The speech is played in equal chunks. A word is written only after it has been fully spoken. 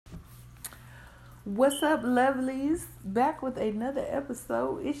What's up, lovelies? Back with another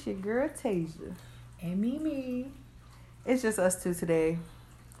episode. It's your girl Tasia. And Mimi. It's just us two today.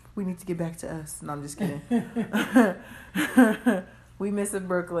 We need to get back to us. No, I'm just kidding. We missing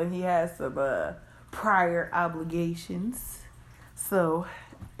Brooklyn. He has some prior obligations. So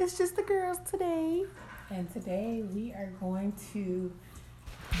it's just the girls today. And today we are going to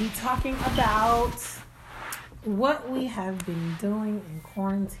be talking about what we have been doing in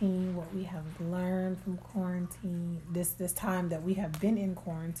quarantine, what we have learned from quarantine, this time that we have been in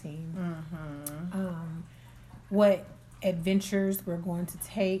quarantine, what adventures we're going to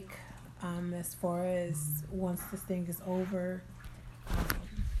take as far as once this thing is over,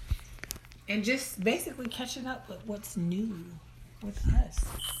 and just basically catching up with what's new with us.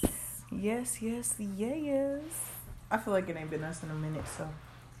 Yes. I feel like it ain't been us in a minute, so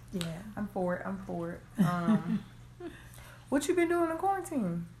yeah, I'm for it. What you been doing in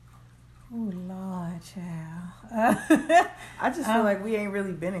quarantine? Oh Lord, child. I just feel like we ain't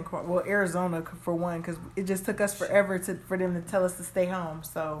really been in quarantine. Well, Arizona for one, because it just took us forever for them to tell us to stay home.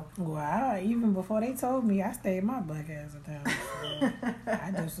 So wow, even before they told me, I stayed my black ass at home. So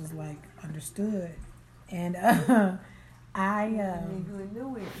I just was like understood, and I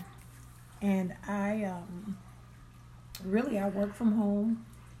knew it. And I work from home,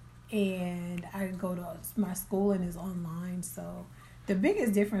 and I go to my schooling is online. So the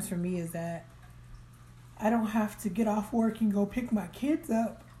biggest difference for me is that I don't have to get off work and go pick my kids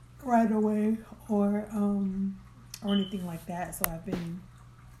up right away or anything like that. So I've been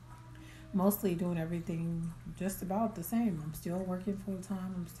mostly doing everything just about the same. I'm still working full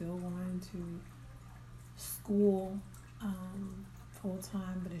time. I'm still going to school full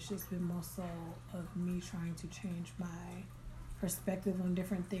time, but it's just been more so of me trying to change my perspective on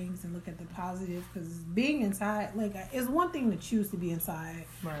different things and look at the positive, because being inside, like, it's one thing to choose to be inside,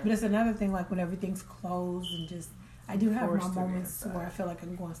 right, but it's another thing like when everything's closed and just I do have my to moments where I feel like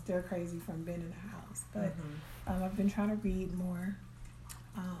I'm going stir crazy from being in the house, but I've been trying to read more.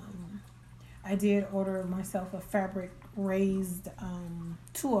 I did order myself a fabric raised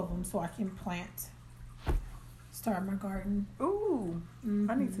 2 of them so I can start my garden. Ooh,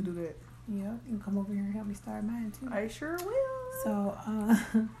 I need to do that. Yeah, you can come over here and help me start mine too. I sure will. So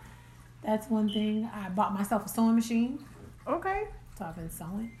that's one thing. I bought myself a sewing machine. Okay. So I've been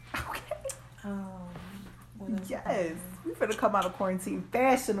sewing. Okay. What else? Yes. We finna come out of quarantine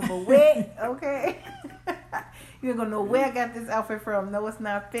fashionable wet. Okay. You ain't gonna know where I got this outfit from. No, it's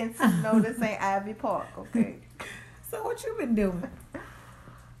not fancy. No, this ain't Ivy Park. Okay. So what you been doing?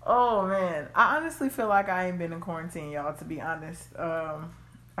 Oh man, I honestly feel like I ain't been in quarantine, y'all. To be honest,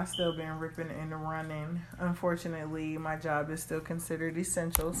 I still been ripping and running. Unfortunately, my job is still considered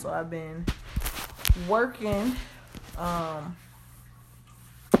essential, so I've been working,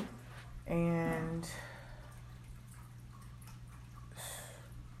 and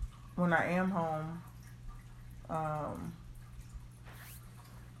when I am home,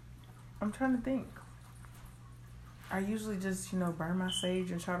 I'm trying to think. I usually just, burn my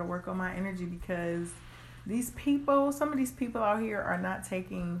sage and try to work on my energy, because some of these people out here are not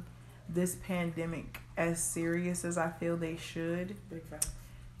taking this pandemic as serious as I feel they should. Big fact.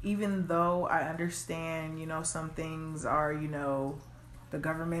 Even though I understand, some things are, the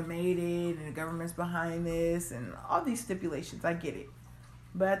government made it and the government's behind this and all these stipulations. I get it.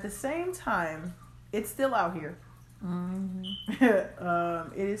 But at the same time, it's still out here.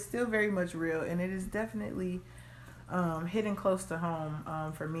 It is still very much real, and it is definitely hitting close to home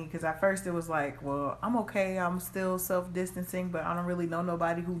for me, because at first it was like, well, I'm okay, I'm still self-distancing, but I don't really know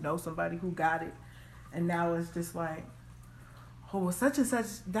nobody who knows somebody who got it. And now it's just like, oh, well, such and such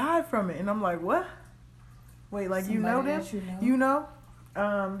died from it, and I'm like, what? Wait, like, somebody, you know them? You know?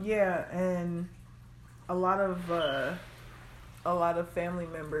 Yeah, and a lot of family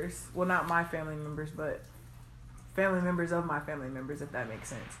members, well, not my family members, but family members of my family members, if that makes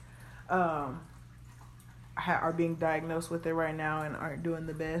sense, are being diagnosed with it right now and aren't doing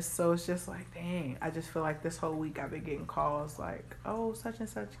the best. So it's just like, dang, I just feel like this whole week I've been getting calls like, oh, such and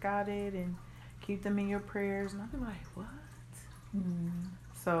such got it and keep them in your prayers. And I've been like, what?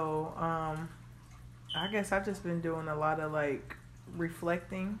 So I guess I've just been doing a lot of like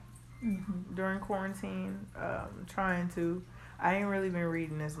reflecting during quarantine, I ain't really been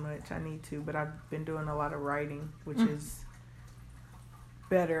reading as much. I need to, but I've been doing a lot of writing, which is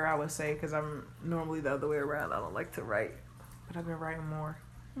better, I would say, because I'm normally the other way around. I don't like to write, but I've been writing more.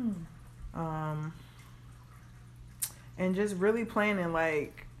 And just really planning,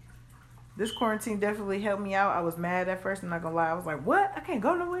 like, this quarantine definitely helped me out. I was mad at first, I'm not gonna lie. I was like, what? I can't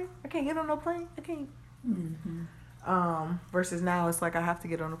go nowhere? I can't get on no plane? I can't. Versus now, it's like I have to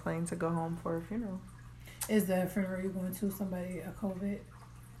get on a plane to go home for a funeral. Is the funeral you're going to somebody a COVID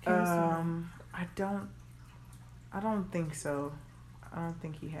case? I don't think so. I don't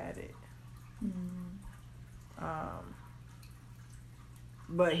think he had it.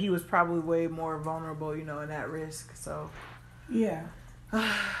 But he was probably way more vulnerable, you know, and at risk. So yeah,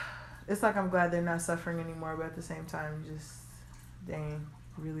 it's like I'm glad they're not suffering anymore, but at the same time, just dang,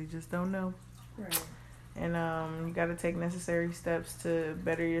 really just don't know. right. And you got to take necessary steps to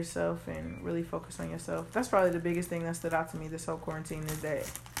better yourself and really focus on yourself. That's probably the biggest thing that stood out to me this whole quarantine is that,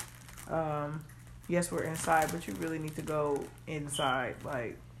 yes, we're inside, but you really need to go inside.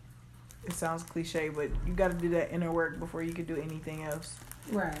 Like, it sounds cliche, but you got to do that inner work before you can do anything else.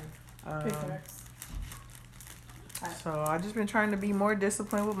 Right. Big facts. So I just been trying to be more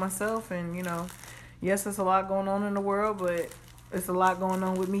disciplined with myself, and you know, yes, there's a lot going on in the world, but it's a lot going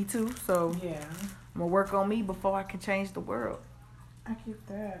on with me too. So Yeah. I'm gonna work on me before I can change the world. I get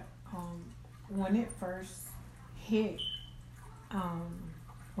that. When it first hit,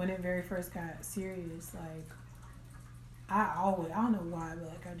 when it very first got serious, like I don't know why, but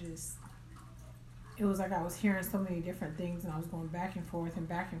like it was like I was hearing so many different things, and I was going back and forth and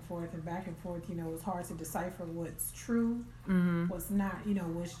back and forth and back and forth. You know, it was hard to decipher what's true, what's not. You know,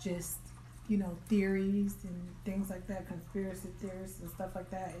 what's just, you know, theories and things like that, conspiracy theories and stuff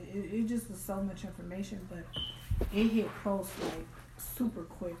like that. It just was so much information, but it hit close like super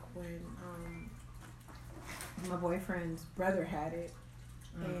quick when my boyfriend's brother had it,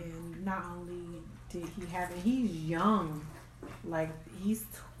 and not only did he have it, he's young. Like, he's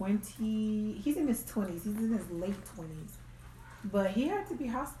in his 20s. He's in his late 20s. But he had to be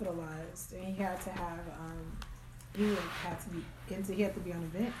hospitalized, and he had to have, he had to be on a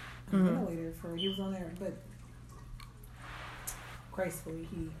ventilator he was on there, but gracefully,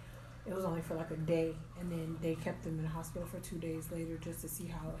 it was only for like a day, and then they kept him in the hospital for 2 days later just to see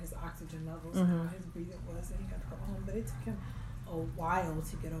how his oxygen levels and how his breathing was, and he got to go home. But it took him a while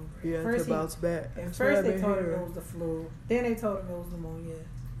to get over it. Yeah, to bounce back. At first they told him it was the flu. Then they told him it was pneumonia.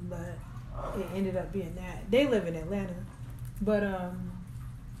 But it ended up being that. They live in Atlanta. But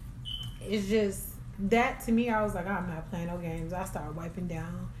it's just that to me, I was like, I'm not playing no games. I started wiping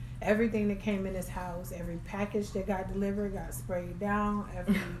down everything that came in this house. Every package that got delivered got sprayed down.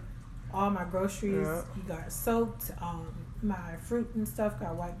 All my groceries got soaked. My fruit and stuff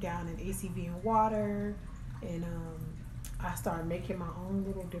got wiped down in ACV and water. And I started making my own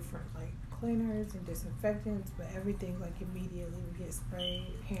little different like cleaners and disinfectants, but everything like immediately would get sprayed.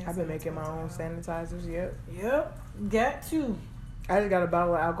 I've been making my own sanitizers. Yep, got to. I just got a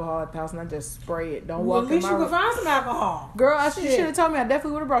bottle of alcohol at the house and I just spray it. Don't walk in my room. At least you could find some alcohol. Girl, you should have told me. I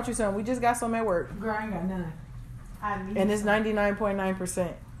definitely would have brought you some. We just got some at work. Girl, I ain't got none. And it's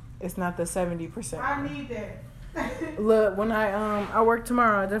 99.9%. It's not the 70%. I need that. Look, when I work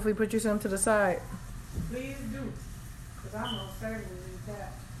tomorrow, I'll definitely put you some to the side. Please do. Because I'm going to certainly need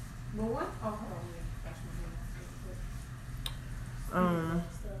that. But what? Oh, hold on.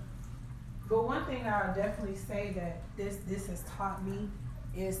 But one thing I'll definitely say that this has taught me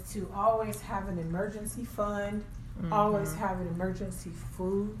is to always have an emergency fund, always have an emergency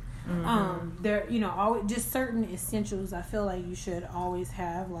food. There, you know, always just certain essentials. I feel like you should always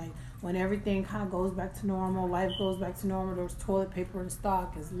have, like when everything kind of goes back to normal, life goes back to normal. There's toilet paper in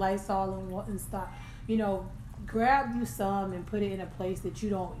stock, there's Lysol in stock. You know, grab you some and put it in a place that you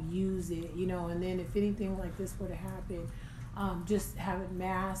don't use it. You know, and then if anything like this were to happen, just having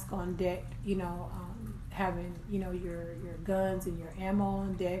mask on deck. You know, having your guns and your ammo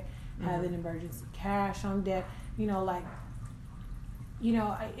on deck. Having emergency cash on deck. You know, like. You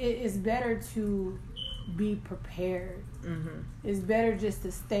know, it's better to be prepared. It's better just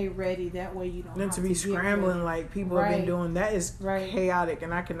to stay ready. That way you don't have to be scrambling like people have been doing. That is chaotic,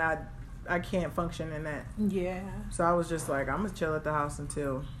 and I can't function in that. Yeah. So I was just like, I'm gonna chill at the house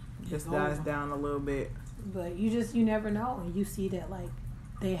until this dies down a little bit. But you never know, and you see that like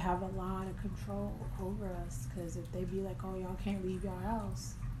they have a lot of control over us, because if they be like, oh, y'all can't leave your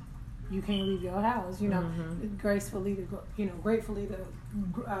house. You can't leave your house, you know. Gratefully, the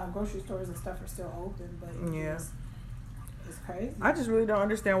grocery stores and stuff are still open, but it's crazy. I just really don't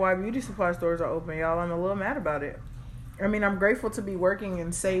understand why beauty supply stores are open, y'all. I'm a little mad about it. I mean, I'm grateful to be working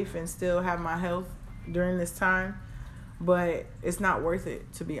and safe and still have my health during this time, but it's not worth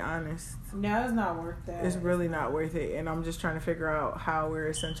it, to be honest. No, it's not worth that. It's really not worth it, and I'm just trying to figure out how we're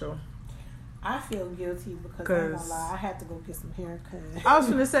essential. I feel guilty because I'm gonna lie, I had to go get some haircut. I was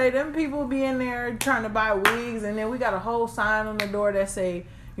gonna say, them people be in there trying to buy wigs, and then we got a whole sign on the door that say,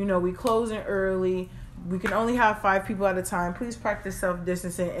 you know, we closing early. we can only have 5 people at a time. Please practice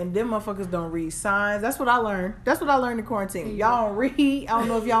self-distancing. And them motherfuckers don't read signs. That's what I learned. That's what I learned in quarantine. Y'all don't read. I don't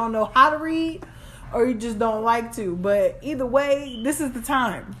know if y'all know how to read or you just don't like to. But either way, this is the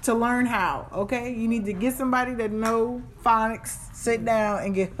time to learn how, okay? You need to get somebody that know phonics, sit down,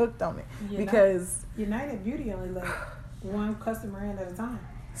 and get hooked on it. Because United Beauty only let one customer in at a time.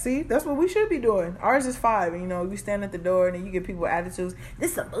 See, that's what we should be doing. Ours is 5, and we stand at the door, and then you get people with attitudes. This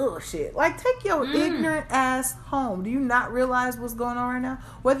is some bullshit. Like, take your ignorant ass home. Do you not realize what's going on right now?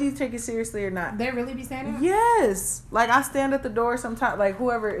 Whether you take it seriously or not. They really be standing up? Yes. Like, I stand at the door sometimes. Like,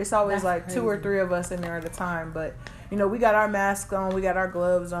 whoever, it's always That's like crazy. 2 or 3 of us in there at a time. But, we got our masks on. We got our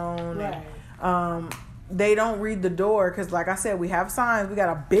gloves on. Right. And, they don't read the door because, like I said, we have signs. We got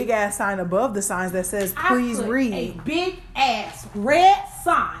a big ass sign above the signs that says, "Please I put read." A big ass red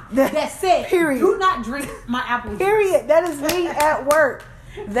sign that said, Period. "Do not drink my apple juice." Period. That is me at work.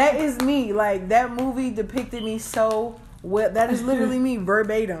 That is me. Like, that movie depicted me so well. That is literally me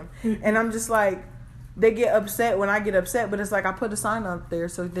verbatim. And I'm just like, they get upset when I get upset, but it's like I put a sign up there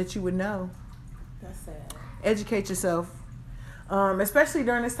so that you would know. That's sad. Educate yourself. Especially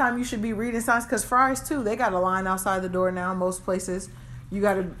during this time, you should be reading signs because Fry's too. They got a line outside the door now. Most places, you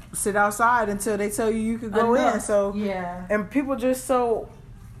got to sit outside until they tell you could go in. So yeah, and people just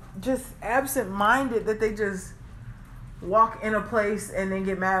absent-minded that they just walk in a place and then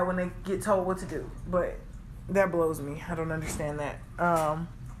get mad when they get told what to do. But that blows me. I don't understand that.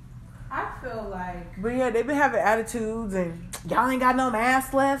 I feel like, But yeah, they've been having attitudes and y'all ain't got no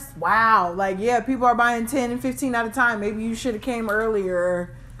masks left. Wow. Like, yeah, people are buying 10 and 15 at a time. Maybe you should have came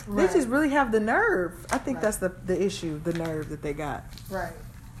earlier. Right. They just really have the nerve. I think that's the issue, the nerve that they got. right.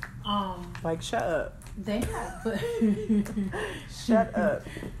 Like, shut up. They have. Shut up.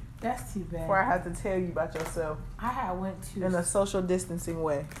 That's too bad. Before I have to tell you about yourself I had went to in a social distancing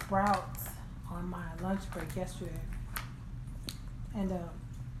way. Sprouts on my lunch break yesterday, and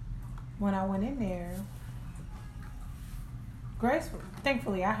when I went in there, gracefully,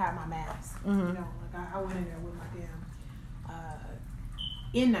 thankfully I had my mask. Mm-hmm. Like I went in there with my damn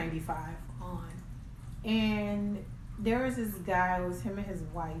N95 on, and there was this guy. It was him and his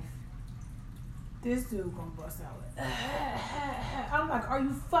wife. This dude gonna bust out. I'm like, are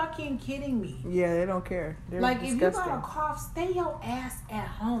you fucking kidding me? Yeah, they don't care. They're Like, disgusting. if you got a cough, stay your ass at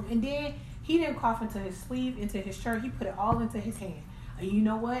home. And then he didn't cough into his sleeve, into his shirt. He put it all into his hand. And you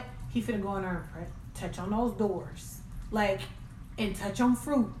know what? He finna go in there and touch on those doors. Like, and touch on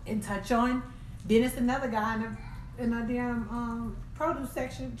fruit. And touch on... Then it's another guy in the damn produce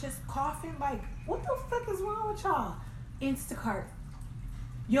section just coughing. Like, what the fuck is wrong with y'all? Instacart.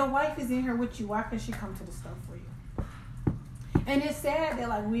 Your wife is in here with you. Why can't she come to the store for you? And it's sad that,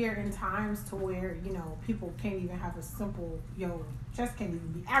 like, we are in times to where, people can't even have a simple, chest can't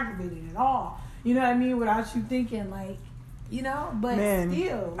even be aggravated at all. You know what I mean? Without you thinking, like, but Man,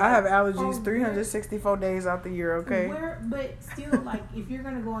 still. I have like, allergies 364 days out the year, okay? But still, like, if you're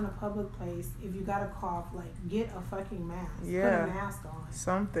going to go in a public place, if you got a cough, like, get a fucking mask. Yeah. Put a mask on.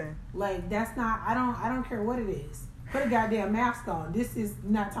 Something. Like, that's not, I don't care what it is. Put a goddamn mask on. This is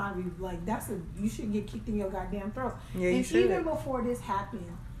not time to be, like, you should get kicked in your goddamn throat. Yeah, you and should. even before this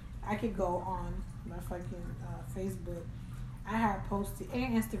happened, I could go on my fucking Facebook. I had posted,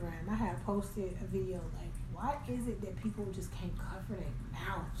 and Instagram, I had posted a video, like, why is it that people just can't cover their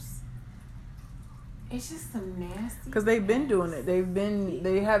mouths? It's just some nasty. Because they've been doing it.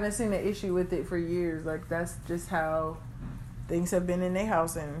 They haven't seen an issue with it for years. Like, that's just how things have been in their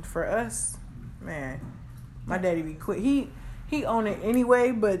house. And for us, man, my daddy be quick. He own it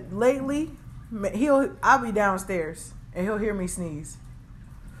anyway, but lately, I'll be downstairs and he'll hear me sneeze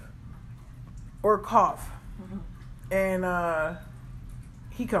or cough. Mm-hmm. And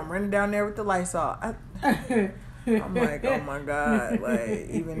he come running down there with the lights off. I'm like, oh my God, like,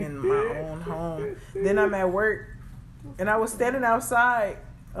 even in my own home. Then I'm at work and I was standing outside,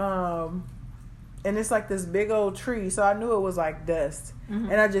 and it's like this big old tree, so I knew it was like dust.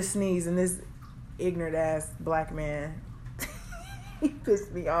 Mm-hmm. And I just sneezed, and this ignorant ass black man, he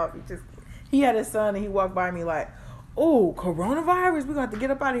pissed me off. He had a son and he walked by me like, oh, coronavirus, we're going to have to get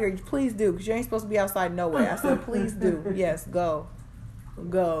up out of here. Please do, because you ain't supposed to be outside no way. I said, please do. Yes, go,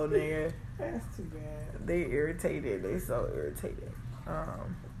 nigga. That's too bad. They irritated. They so irritated.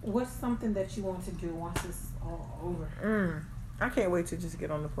 What's something that you want to do once it's all over? I can't wait to just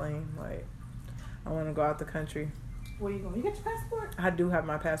get on the plane. Like, I want to go out the country. Where you going? You got your passport? I do have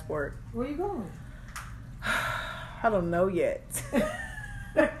my passport. Where you going? I don't know yet.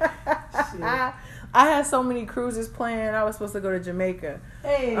 Shit. I had so many cruises planned. I was supposed to go to Jamaica,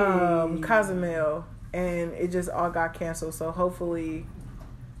 Hey. Cozumel, and it just all got canceled. So hopefully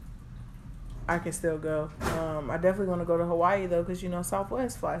I can still go. I definitely want to go to Hawaii though, because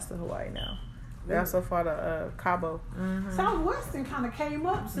Southwest flies to Hawaii now. They also fly to Cabo. Mm-hmm. Southwestern kind of came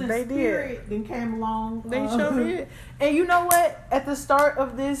up since they did. Spirit then came along. They sure did. And you know what? At the start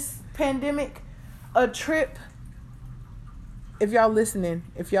of this pandemic, a trip. If y'all listening,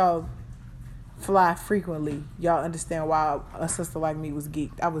 if y'all fly frequently, y'all understand why a sister like me was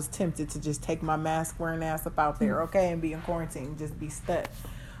geeked. I was tempted to just take my mask wearing ass up out there, okay, and be in quarantine, just be stuck.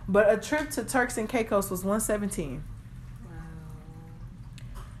 But a trip to Turks and Caicos was $117.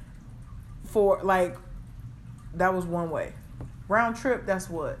 For that was one way. Round trip, that's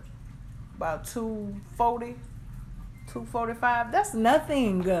what? About $240, $245. That's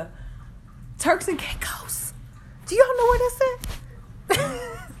nothing. Turks and Caicos. Do y'all know where that's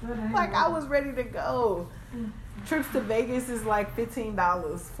at? I was ready to go. Trips to Vegas is like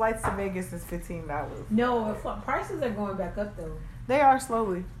 $15. Flights to Vegas is $15. No, prices are going back up though. They are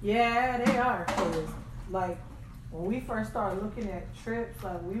slowly. Yeah, they are. 'Cause, when we first started looking at trips,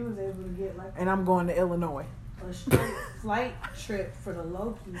 we was able to get And I'm going to Illinois. A straight flight trip for the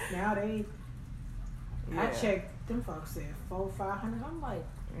low keys. Now I checked. Them folks said $400-$500. I'm like,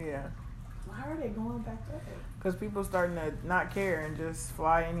 yeah. Why are they going back up? Because people starting to not care and just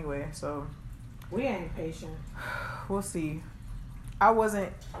fly anyway. So we ain't patient. We'll see. I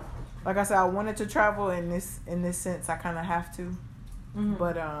wasn't, like I said, I wanted to travel in this sense. I kind of have to,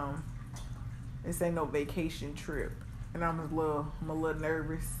 but this ain't no vacation trip, and I'm a little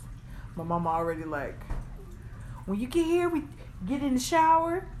nervous. My mama already when you get here, we get in the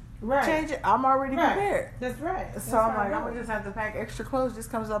shower, right? Change it. I'm already prepared. That's right. So I'm I'm gonna just have to pack extra clothes.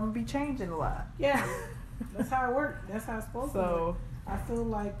 Just comes up and be changing a lot. Yeah, that's how it works. That's how it's supposed to work. I feel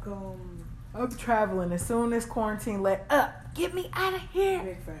like I'm traveling as soon as quarantine let up. Get me out of here.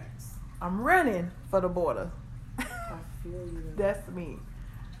 Big facts. I'm running for the border. I feel you. That's me.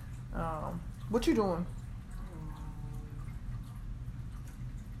 What you doing?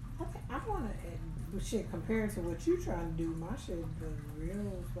 I want to, compared to what you trying to do, my shit was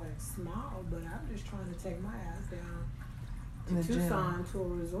real small, but I'm just trying to take my ass down to Tucson to a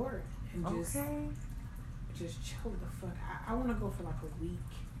resort and just chill the fuck. I want to go for a week.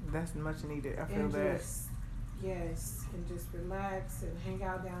 That's much needed. I feel that. Yes, and just relax and hang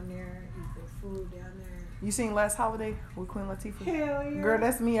out down there, eat the food down there. You seen Last Holiday with Queen Latifah? Hell yeah. Girl,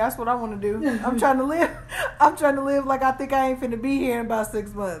 that's me. That's what I want to do. I'm trying to live. I'm trying to live like I think I ain't finna be here in about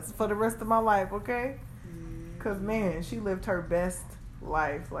 6 months for the rest of my life, okay? Because, man, she lived her best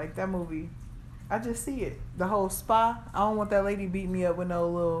life. Like, that movie, I just see it. The whole spa. I don't want that lady beating me up with no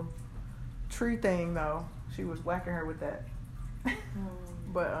little tree thing, though. She was whacking her with that.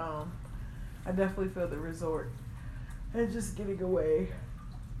 But, I definitely feel the resort and just getting away.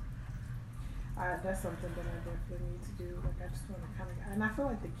 That's something that I definitely need to do. I just want to and I feel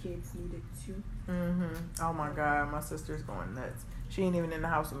like the kids need it too. Oh my God, my sister's going nuts. She ain't even in the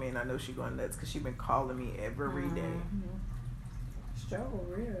house with me, and I know she going nuts because she been calling me every day. Struggle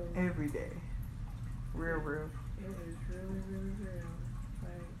real. Every day. Real. It is really, really real.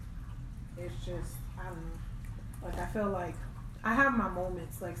 It's just, I don't know. I feel like I have my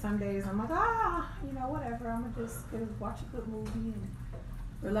moments. Some days I'm like, whatever. I'm going to just watch a good movie and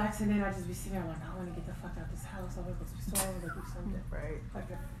relax. And then I just be sitting there I want to get the fuck out of this house. I want to go to the store. I want to do something. Right.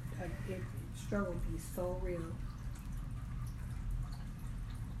 Struggle be so real.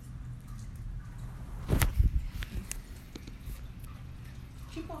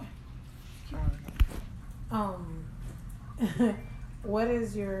 Keep going. What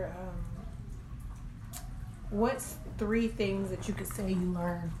is your what's 3 things that you could say you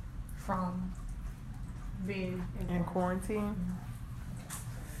learned from being in quarantine?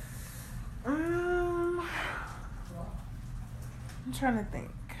 I'm trying to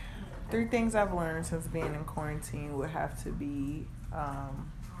think. 3 things I've learned since being in quarantine would have to be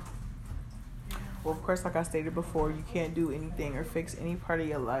well, of course, like I stated before, you can't do anything or fix any part of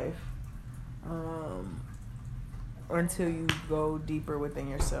your life until you go deeper within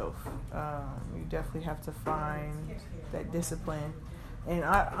yourself. You definitely have to find that discipline. And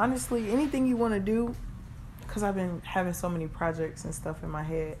honestly, anything you want to do, because I've been having so many projects and stuff in my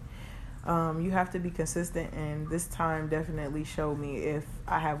head, you have to be consistent. And this time definitely showed me if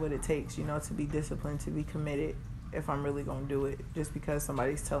I have what it takes, to be disciplined, to be committed, if I'm really going to do it, just because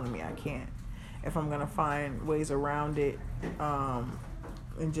somebody's telling me I can't. If I'm going to find ways around it,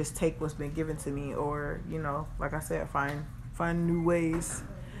 and just take what's been given to me, or, like I said, find new ways,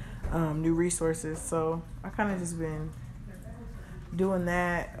 new resources. So I kind of just been doing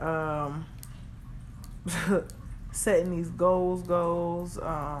that, setting these goals.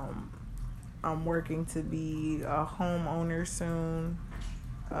 I'm working to be a homeowner soon.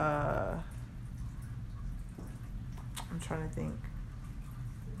 I'm trying to think.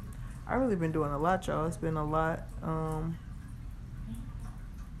 I've really been doing a lot, y'all. It's been a lot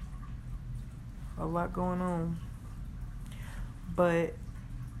going on. But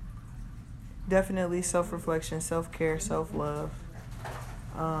definitely self-reflection, self-care, self-love.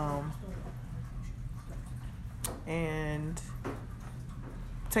 And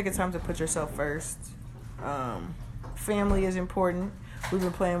taking time to put yourself first. Family is important. We've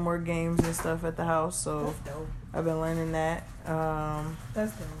been playing more games and stuff at the house, so That's dope. I've been learning that.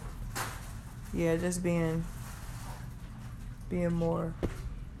 That's dope. Yeah, just being more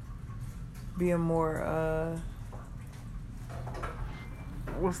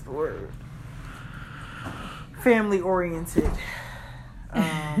what's the word? Family oriented.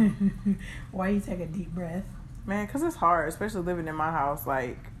 Why you take a deep breath? Man, because it's hard, especially living in my house.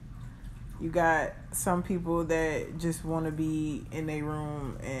 Like, you got some people that just want to be in their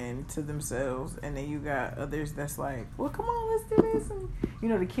room and to themselves, and then you got others that's like, well, come on, let's do this. And, you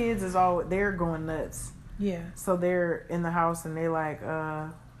know, the kids they're going nuts. Yeah. So they're in the house and they're like,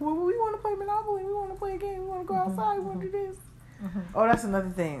 well, we want to play Monopoly, we want to play a game, we want to go outside, we want to do this. Oh, that's another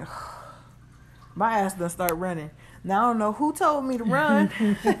thing. My ass done start running. Now I don't know who told me to run,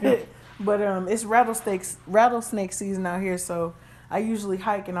 but it's rattlesnake season out here, so I usually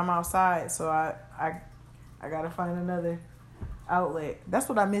hike and I'm outside, so I gotta find another outlet. That's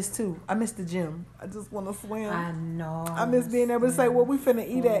what I miss too. I miss the gym. I just want to swim. I know. I miss being able to say what we finna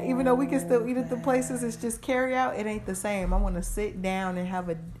eat at, even though we can still eat at the places. It's just carry out. It ain't the same. I want to sit down and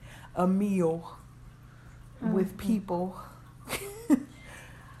have a meal with people.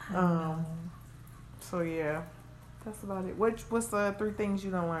 So yeah, that's about it. What's the 3 things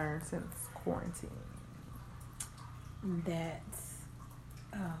you done learned since quarantine? That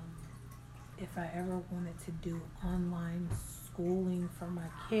if I ever wanted to do online schooling for my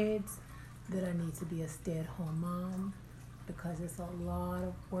kids, that I need to be a stay-at-home mom, because it's a lot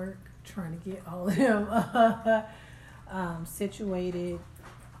of work trying to get all of them situated,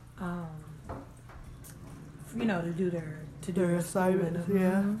 to do their assignments.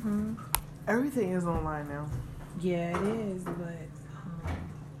 Yeah. Mm-hmm. Everything is online now. Yeah, it is, but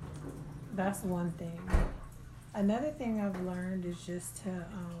that's one thing. Another thing I've learned is just to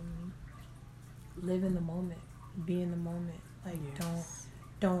live in the moment, be in the moment. Like, yes.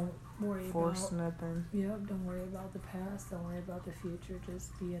 don't worry force about nothing. Yep, don't worry about the past. Don't worry about the future.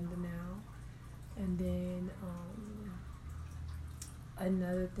 Just be in the now. And then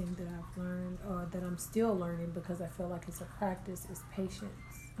another thing that I've learned, or that I'm still learning because I feel like it's a practice, is patience.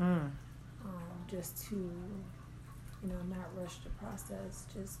 Just to, not rush the process.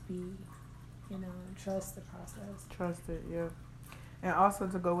 Just be, trust the process. Trust it, yeah. And also,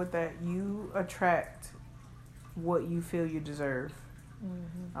 to go with that, you attract what you feel you deserve.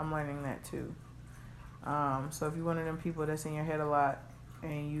 Mm-hmm. I'm learning that too. So if you're one of them people that's in your head a lot,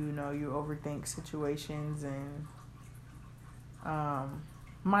 and you overthink situations and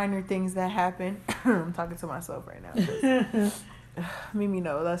minor things that happen. I'm talking to myself right now. Mimi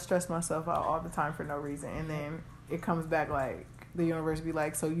knows I stress myself out all the time for no reason, and then it comes back like the universe be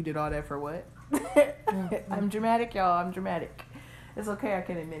like, so you did all that for what? I'm dramatic, y'all. I'm dramatic. It's okay, I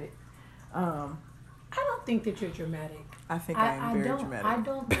can admit it. I don't think that you're dramatic. I think I am very dramatic. I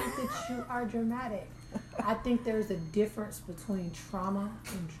don't think that you are dramatic. I think there's a difference between trauma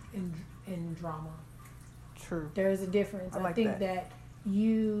and drama. True. There's a difference. I think that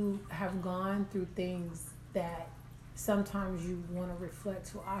you have gone through things that sometimes you want to reflect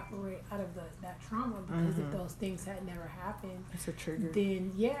to operate out of that trauma, because if those things had never happened, it's a trigger.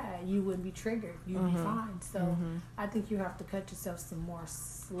 Then you wouldn't be triggered. You'd be fine. So I think you have to cut yourself some more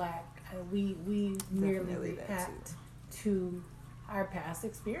slack. We merely react to our past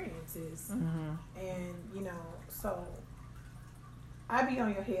experiences, and so I be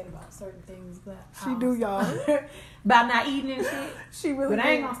on your head about certain things, but she do, y'all. About not eating and shit. She really. But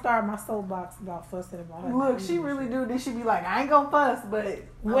I ain't gonna start my soapbox about fussing about her. Look, she really do. Then she be like, I ain't gonna fuss, but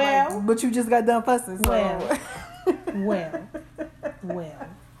well, but you just got done fussing. So. Well.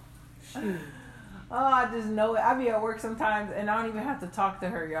 Shoot. Oh, I just know it. I be at work sometimes, and I don't even have to talk to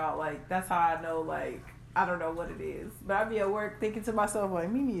her, y'all. Like, that's how I know. Like, I don't know what it is, but I be at work thinking to myself, like,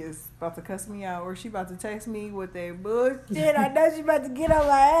 Mimi is about to cuss me out, or she about to text me with a bullshit. I know she about to get on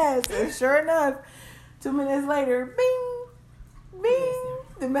my ass. And sure enough, 2 minutes later, bing, bing,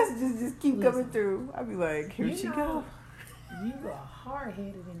 the messages just keep coming through. I be like, here she go. You a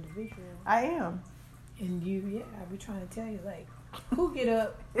hard-headed individual. I am. And I be trying to tell you, like, who get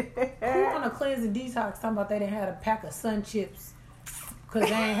up, who on a cleanse and detox talking about they didn't have a pack of Sun Chips because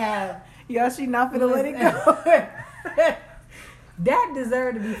they ain't have. Y'all, she not finna let it go. That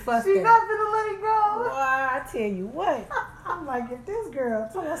deserved to be fussed She at. not finna let it go. Boy, I tell you what. I'm like, if this girl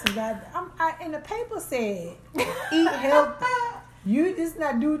told us about and the paper said, eat healthy. You just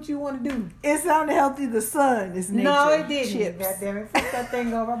not do what you want to do. It sounded healthy. The sun is nature. No, it didn't. Chips. God damn it. Fix that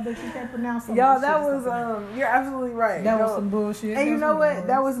thing over. I bet you can't pronounce it. Y'all, that was, you're absolutely right. That was some bullshit. And you know what?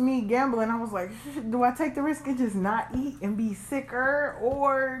 That was me gambling. I was like, do I take the risk and just not eat and be sicker?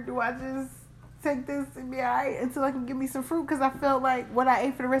 Or do I just take this and be all right until I can give me some fruit? Because I felt like what I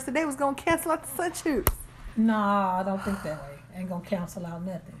ate for the rest of the day was going to cancel out the sun chips. Nah, I don't think that way. Ain't going to cancel out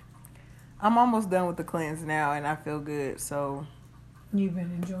nothing. I'm almost done with the cleanse now, and I feel good, so... You've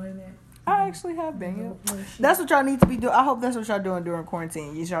been enjoying it? I actually have been, yeah. That's what y'all need to be doing. I hope that's what y'all doing during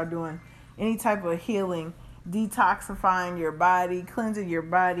quarantine. Y'all doing any type of healing, detoxifying your body, cleansing your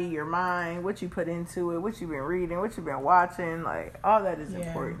body, your mind, what you put into it, what you've been reading, what you've been watching. Like, all that is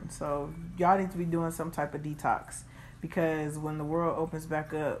important. So y'all need to be doing some type of detox, because when the world opens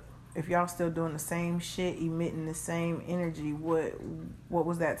back up, if y'all still doing the same shit, emitting the same energy, what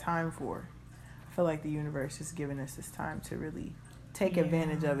was that time for? I feel like the universe is giving us this time to really take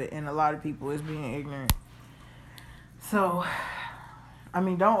advantage of it, and a lot of people is being ignorant. So, I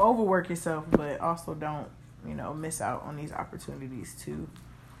mean, don't overwork yourself, but also don't, miss out on these opportunities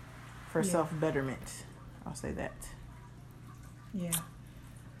for self-betterment. I'll say that. Yeah.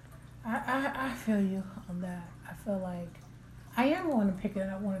 I feel you on that. I feel like I am going to pick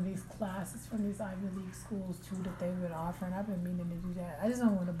up one of these classes from these Ivy League schools, too, that they've been offering. I've been meaning to do that. I just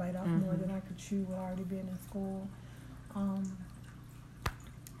don't want to bite off more than I could chew with already being in school.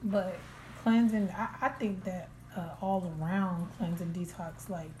 But cleansing, I think that all around cleansing, detox,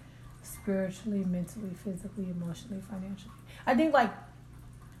 like spiritually, mentally, physically, emotionally, financially. I think like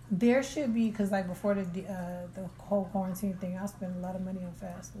there should be, because like before the whole quarantine thing, I spent a lot of money on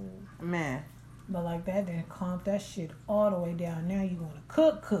fast food. Man. But like that didn't calm that shit all the way down. Now you want to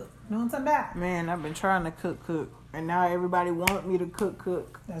cook. You know what I'm talking about? Man, I've been trying to cook. And now everybody want me to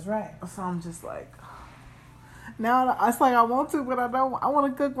cook. That's right. So I'm just like... Now it's like I want to, but I don't. I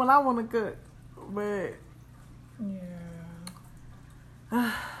want to cook when I want to cook, but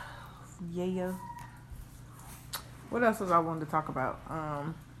yeah. What else was I wanted to talk about?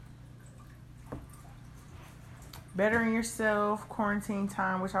 Bettering yourself, quarantine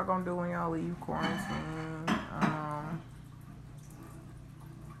time. What y'all gonna do when y'all leave quarantine?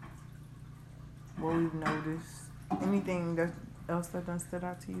 What we've noticed. Anything else that done stood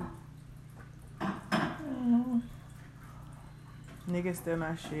out to you? Niggas still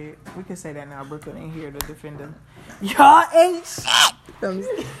not shit. We can say that now. Brooklyn ain't here to defend them. Y'all ain't shit.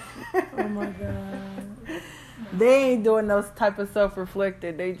 Oh my god. They ain't doing those type of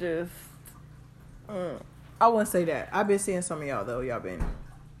self-reflected. They just... I wouldn't say that. I've been seeing some of y'all, though. Y'all been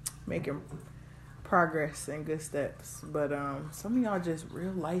making progress and good steps. But some of y'all just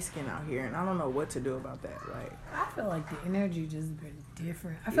real light-skinned out here. And I don't know what to do about that. Like, I feel like the energy just been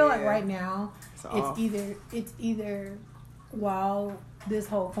different. I feel like right now, it's either while this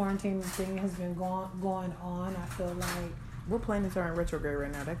whole quarantine thing has been going on, I feel like... What planets are in retrograde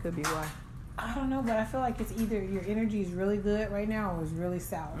right now? That could be why. I don't know, but I feel like it's either your energy is really good right now or it's really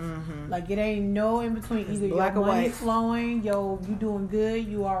south. Mm-hmm. Like, it ain't no in between. Either your money's flowing, you doing good,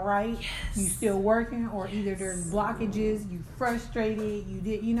 you all right, you still working, or either there's blockages, you frustrated,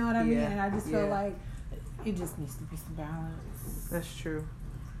 you know what I mean? And I just feel like it just needs to be some balance. That's true.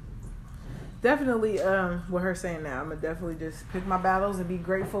 Definitely, with her saying that, I'm going to definitely just pick my battles and be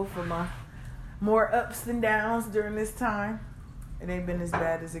grateful for my more ups and downs during this time. It ain't been as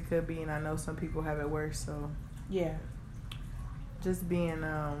bad as it could be, and I know some people have it worse, so... Yeah. Just being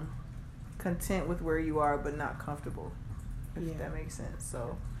content with where you are, but not comfortable, if that makes sense.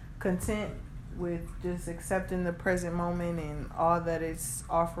 So, content with just accepting the present moment and all that it's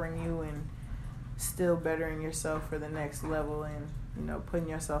offering you, and still bettering yourself for the next level, and, putting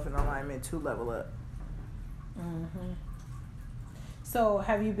yourself in alignment to level up. Mm-hmm. So,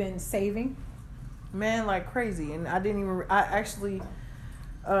 have you been saving? Man, like crazy. And I actually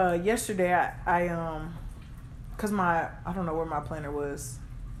yesterday I cause I don't know where my planner was.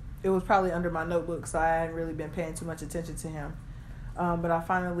 It was probably under my notebook, so I hadn't really been paying too much attention to him. But I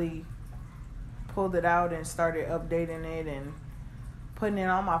finally pulled it out and started updating it and putting in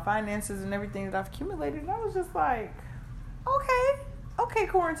all my finances and everything that I've accumulated. And I was just like, okay,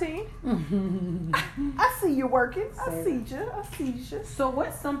 quarantine. I see you working. I see you. So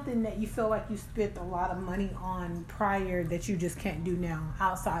what's something that you feel like you spent a lot of money on prior that you just can't do now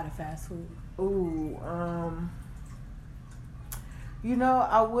outside of fast food? Ooh,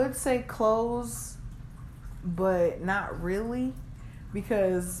 I would say clothes, but not really,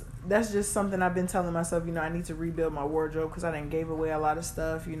 because that's just something I've been telling myself, I need to rebuild my wardrobe because I done gave away a lot of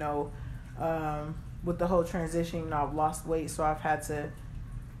stuff, with the whole transition, you know, I've lost weight, so I've had to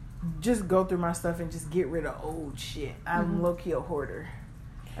just go through my stuff and just get rid of old shit. I'm low-key a hoarder.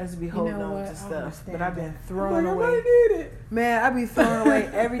 I just be holding on to stuff, but I've been throwing away. Man, I be throwing away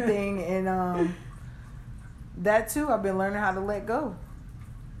everything, and that too, I've been learning how to let go.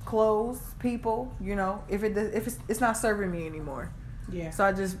 Clothes, people, you know, if it's not serving me anymore. Yeah. So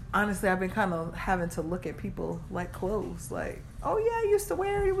I just honestly, I've been kind of having to look at people like clothes, like, oh yeah, I used to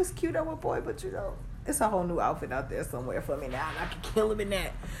wear it. It was cute at one point, but you know, it's a whole new outfit out there somewhere for me now, and I can kill him in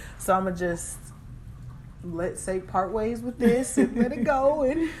that. So I'm gonna just part ways with this and let it go.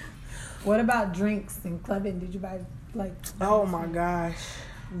 And what about drinks and clubbing? Did you buy like? Oh my gosh,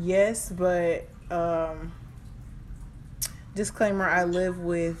 yes, but disclaimer: I live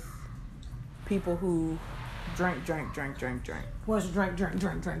with people who drink. What's drink?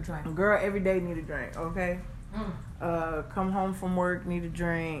 Girl, every day need a drink. Okay. Come home from work, need a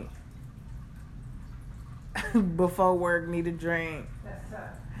drink. Before work, need a drink.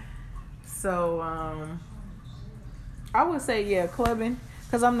 So I would say, yeah, clubbing,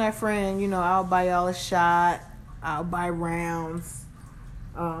 because I'm that friend, you know, I'll buy y'all a shot, I'll buy rounds,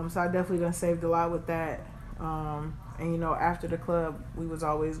 so I definitely done saved a lot with that. And you know, after the club, we was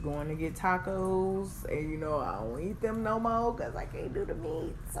always going to get tacos, and you know, I don't eat them no more because I can't do the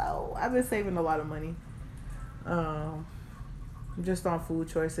meat, so I've been saving a lot of money, just on food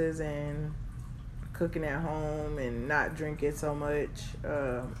choices and cooking at home and not drinking so much.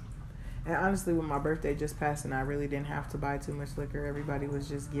 And honestly, with my birthday just passing, I really didn't have to buy too much liquor. Everybody was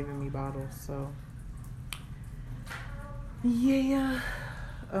just giving me bottles. So, yeah.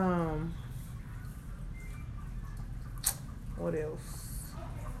 What else?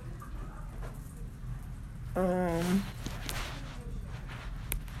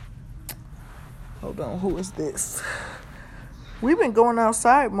 Hold on. Who is this? We've been going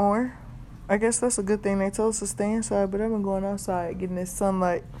outside more. I guess that's a good thing. They told us to stay inside, but I've been going outside, getting this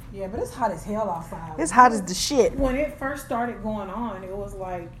sunlight. Yeah, but it's hot as hell outside. It's hot as the shit. When it first started going on, it was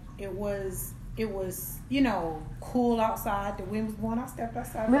like, it was, you know, cool outside. The wind was blowing. I stepped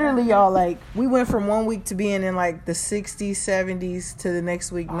outside. Literally, y'all, like, we went from 1 week to being in, like, the 60s, 70s to the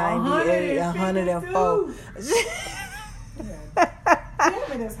next week, 98, 104.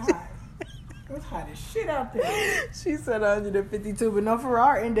 Damn it, it's hot. It's hot as shit out there. She said 152, but no, for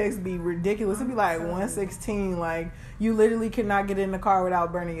our index be ridiculous. It'd be like 116. Like, you literally cannot get in the car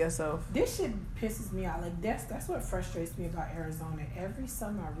without burning yourself. This shit pisses me out. Like, that's what frustrates me about Arizona. Every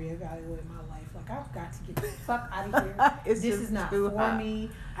summer I reevaluate my life. Like, I've got to get the fuck out of here. This is not for hot. Me.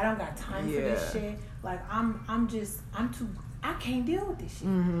 I don't got time for this shit. Like, I can't deal with this shit.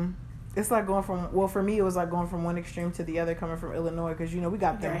 Mm-hmm. It's like going from, well, for me, it was like going from one extreme to the other coming from Illinois, because, you know, we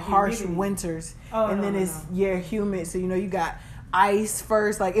got them harsh winters, humid. So, you know, you got ice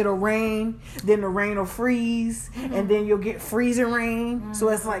first, like it'll rain, then the rain will freeze, and then you'll get freezing rain. So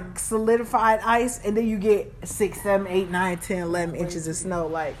it's like solidified ice, and then you get 6, 7, 8, 9, 10, 11 inches of snow.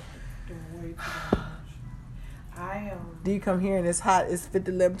 Like, do you come here and it's hot, it's 50,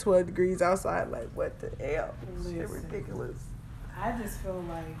 11, 12 degrees outside? Like, what the hell? Shit ridiculous. I just feel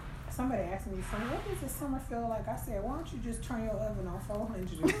like, somebody asked me, so what does the summer feel like? I said, why don't you just turn your oven on 400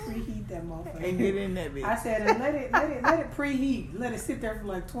 and preheat that motherfucker? And get in that bitch. I said, and let it preheat. Let it sit there for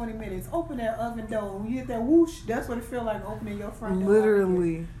like 20 minutes. Open that oven door. When you hit that whoosh, that's what it feel like opening your front door.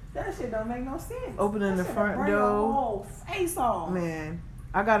 Literally. That shit don't make no sense. Opening the front door. Your whole face off. Man,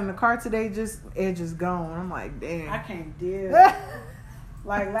 I got in the car today, just edge is gone. I'm like, damn. I can't deal.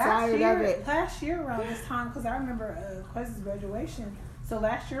 Like last year around this time, because I remember Quest's graduation. So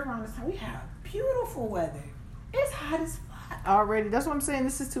last year around this time, we had beautiful weather. It's hot as fuck. Already. That's what I'm saying.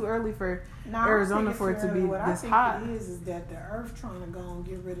 This is too early for Arizona for it to be this hot. What I think it is that the earth trying to go and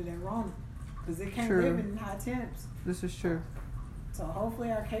get rid of that Rona. Because it can't live in high temps. This is true. So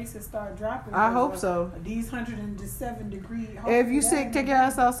hopefully our cases start dropping. I hope so. These 107 degree. If you sick, take your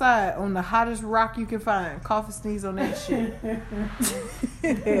ass outside on the hottest rock you can find. Cough and sneeze on that shit.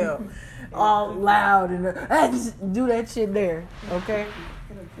 Hell. All loud and just do that shit there. Okay?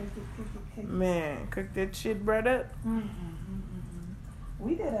 Man, cook that shit bread up.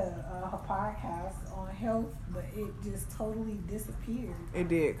 We did a podcast on health, but it just totally disappeared. It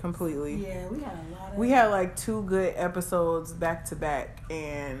did completely. Yeah, we had a lot of. We had like 2 good episodes back to back,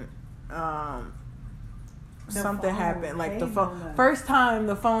 and something happened. Like the phone, first time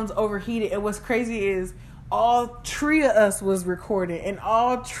the phone's overheated. And what's crazy is all 3 of us was recording, and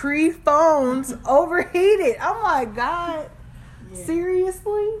all 3 phones overheated. I'm like, God,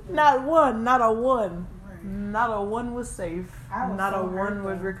 seriously? Not one. Not a one was safe. Not a one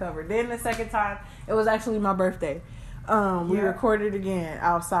was recovered. Then the second time, it was actually my birthday. We recorded again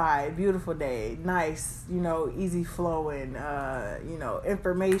outside. Beautiful day. Nice, easy flowing,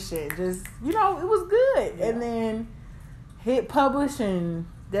 information. Just, it was good. Yeah. And then hit publish and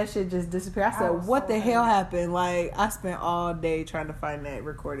that shit just disappeared. I said, what the hell happened? Like, I spent all day trying to find that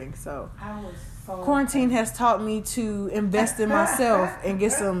recording. So, quarantine has taught me to invest in myself and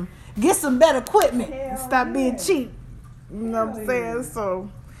get some better equipment and stop being cheap. You know what I'm saying?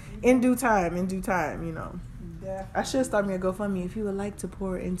 So, in due time, Definitely. I should start me a GoFundMe if you would like to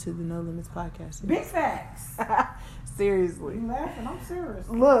pour into the No Limits podcast. Big facts. Seriously. You laughing? I'm serious.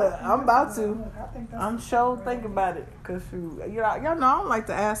 Look, I'm about to. I'm sure thinking about it because y'all know I don't like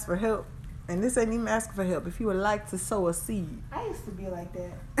to ask for help, and this ain't even asking for help. If you would like to sow a seed, I used to be like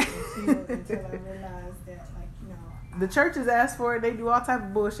that until I realized that, the churches ask for it. They do all type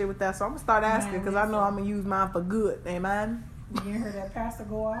of bullshit with that. So I'm gonna start asking because I know I'm gonna use mine for good. Amen. You didn't hear that pastor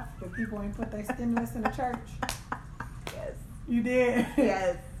go off, but people ain't put their stimulus in the church. Yes, you did.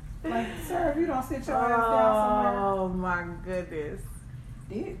 Yes. Like, sir, if you don't sit your ass down somewhere. Oh my goodness.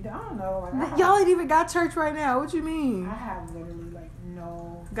 I don't know. Y'all ain't even got church right now. What you mean? I have literally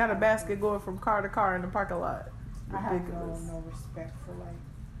no. Got a basket going from car to car in the parking lot. Ridiculous. I have no respect for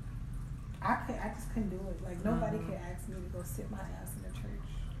I just couldn't do it. Nobody could ask me to go sit my ass in the church.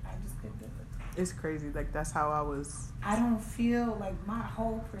 I just couldn't do it. It's crazy. That's how I was. I don't feel my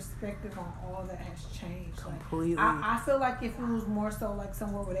whole perspective on all that has changed. Completely. I feel like if it was more so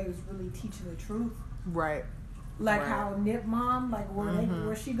somewhere where they was really teaching the truth. Right. How Nip Mom,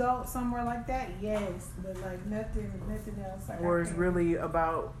 where she go somewhere like that, yes. But nothing else. Or it's really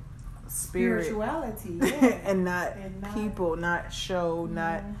about spirituality, yeah. and not people, not show,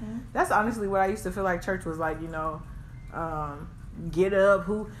 not. That's honestly what I used to feel like church was like. Get up,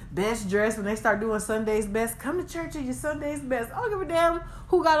 who best dressed when they start doing Sunday's best. Come to church at your Sunday's best. I don't give a damn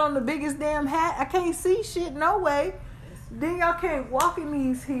who got on the biggest damn hat. I can't see shit, no way. Then y'all can't walk in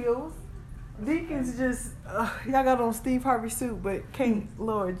these heels. Deacons just y'all got on Steve Harvey suit, but can't.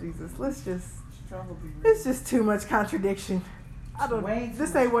 Lord Jesus, it's just too much contradiction.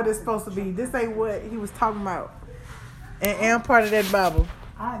 This ain't what it's supposed to be. This ain't what he was talking about. And I'm part of that Bible.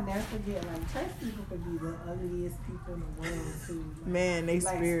 I never forget, church people could be the ugliest people in the world too. Man, they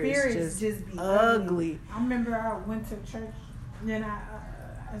spirits just be ugly. I remember I went to church, then it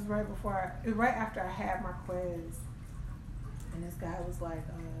was right after I had my quiz, and this guy was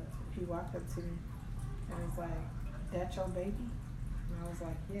he walked up to me, and was like, "That your baby?" And I was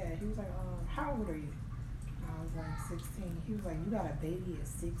like, "Yeah." He was like, "How old are you?" And I was like, 16. He was like, "You got a baby at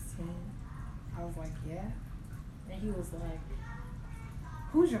 16?" I was like, "Yeah." And he was like,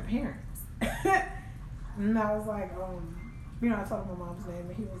 "Who's your parents?" And I was like, I told him my mom's name,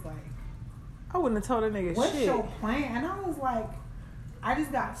 and he was like, I wouldn't have told a nigga "What's shit." your plan? And I was like, I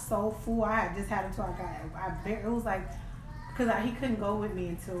just got so full. I had just had it until it was because he couldn't go with me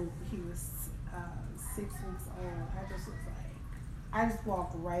until he was 6 weeks old. I just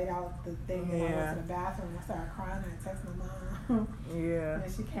walked right out the thing and I went to the bathroom. I started crying and I texted my mom. Yeah.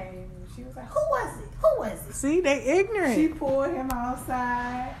 And she came and she was like, Who was it? See, they ignorant. She pulled him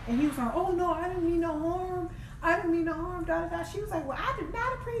outside and he was like, "Oh no, I didn't mean no harm. Da da da." She was like, "Well, I did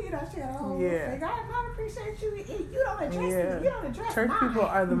not appreciate that shit." I did not appreciate you. You don't address me. You don't address church mine. People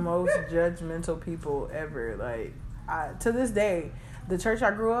are the most judgmental people ever. To this day, the church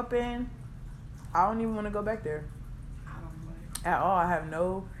I grew up in, I don't even want to go back there. At all. I have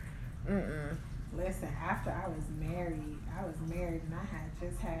no. Listen, after I was married and I had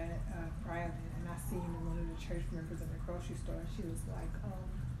just had Riley, and I seen one of the church members in the grocery store. She was like,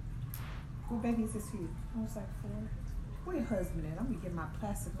 "What baby is this for you?" I was like, 4. "Where your husband at? I'm gonna get my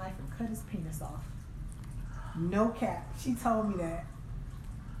plastic knife and cut his penis off." No cap. She told me that.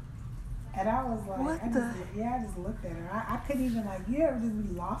 And I was like, I just looked at her. I couldn't even you ever just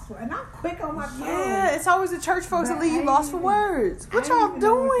be lost for, and I'm quick on my tongue. Yeah, it's always the church folks that leave you lost for words. What y'all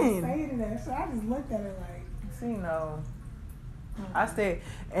doing? So I just looked at her I stay,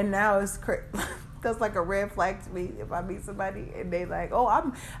 and now it's crazy. That's like a red flag to me if I meet somebody and they I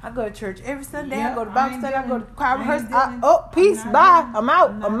go to church every Sunday. I go to Bible study. I go to choir rehearsal. Peace, bye. I'm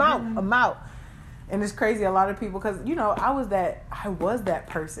out. And it's crazy. A lot of people, because I was that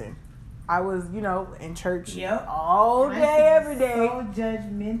person. I was, in church all day, every day. So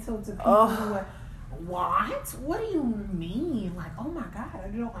judgmental to people who are, what? What do you mean? Oh my God, I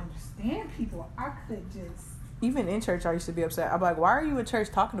don't understand people. I could just. Even in church, I used to be upset. I'm like, why are you in church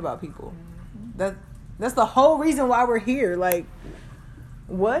talking about people? Mm-hmm. That's the whole reason why we're here.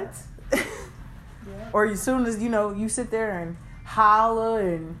 What? Or as soon as, you sit there and holler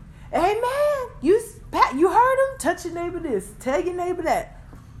and, "Hey man, you heard him? Touch your neighbor this. Tell your neighbor that."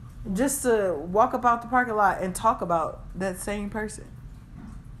 just to walk up out the parking lot and talk about that same person,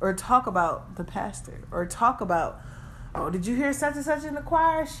 or talk about the pastor, or talk about, oh, did you hear such and such in the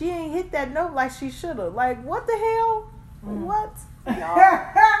choir? She ain't hit that note like she should have. Like, what the hell? What?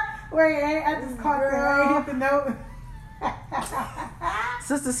 Wait, I just caught that. I hit the note.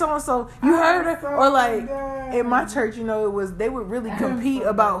 Sister so and so, you heard her? Or like in my church, you know, it was, they would really compete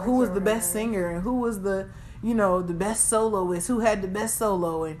about who was the best singer and who was the, you know, the best soloist, who had the best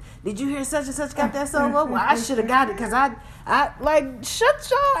solo. And did you hear such and such got that solo? Well, I should have got it because I like, shut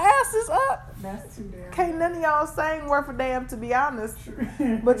y'all asses up. That's too damn. Can't none of y'all sing worth a damn, to be honest.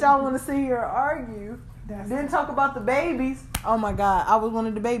 But y'all want to sit here and argue. Then talk about the babies. Oh my God, I was one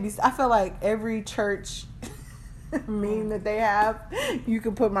of the babies. I feel like every church meme that they have, you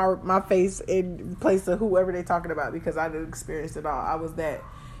can put my face in place of whoever they're talking about, because I did experience it all. I was that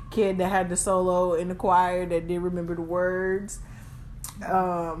kid that had the solo in the choir that didn't remember the words.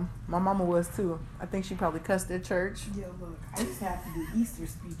 My mama was too. I think she probably cussed at church. Yeah, look, I used to have to do Easter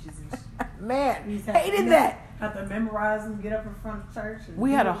speeches and shit. Man, hated that. Have to memorize them, get up in front of church. And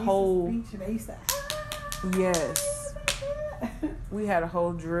we had a whole speech, and they used to, yes, we had a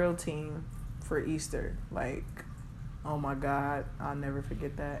whole drill team for Easter. Like, oh my God, I'll never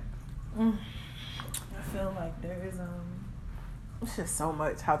forget that. I feel like there is it's just so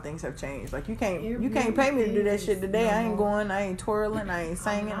much how things have changed. Like, you can't pay me to do that shit today. I ain't going, I ain't twirling, I ain't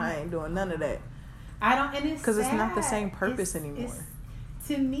singing, I ain't doing none of that. I don't, and it's because it's not the same purpose anymore.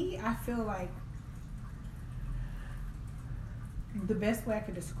 To me, I feel like the best way I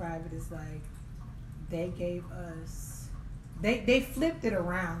could describe it is like they gave us, they flipped it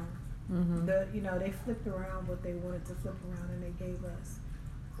around. Mm-hmm. They flipped around what they wanted to flip around, and they gave us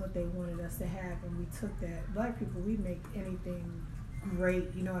what they wanted us to have, and we took that. Black people, we make anything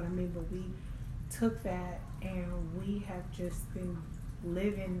great, you know what I mean? But we took that, and we have just been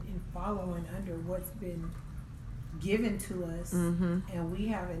living and following under what's been given to us, and we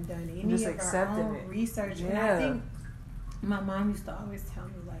haven't done any just of our own research. Yeah. And I think my mom used to always tell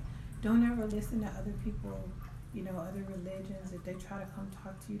me, like, don't ever listen to other people, you know, other religions. If they try to come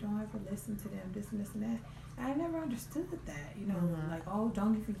talk to you, don't ever listen to them, this and this and that. And I never understood that, you know, like, oh,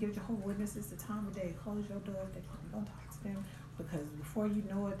 don't even give Jehovah's Witnesses the time of day. Close your door if they come. Don't talk to them, because before you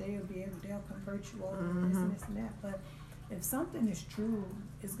know it, they'll convert you over this and this and that. But if something is true,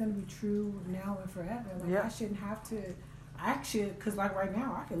 it's going to be true now and forever. Like, I shouldn't have to. Because like right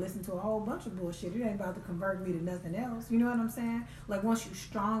now, I can listen to a whole bunch of bullshit. It ain't about to convert me to nothing else. You know what I'm saying? Like, once you're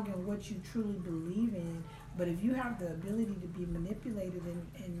strong in what you truly believe in, but if you have the ability to be manipulated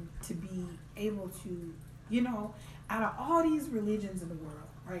and to be able to, you know, out of all these religions in the world,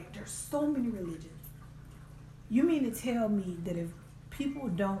 right? There's so many religions. You mean to tell me that if people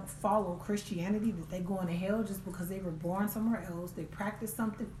don't follow Christianity, that they going to hell just because they were born somewhere else, they practice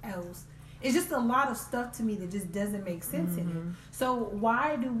something else? It's just a lot of stuff to me that just doesn't make sense in it. So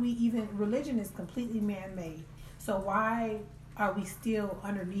why do we even, religion is completely man-made. So why are we still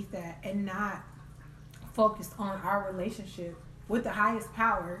underneath that and not focused on our relationship with the highest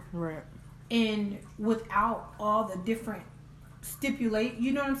power? Right. And without all the different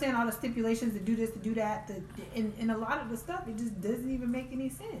you know what I'm saying? All the stipulations to do this, to do that. And a lot of the stuff, it just doesn't even make any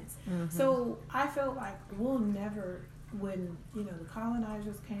sense. So I felt like we'll never, when, you know, the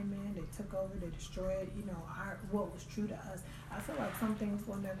colonizers came in, they took over, they destroyed, you know, what was true to us. I feel like some things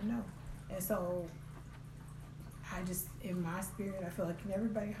we'll never know. And so I just, in my spirit, I feel like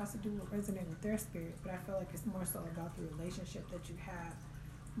everybody has to do what resonates with their spirit, but I feel like it's more so about the relationship that you have,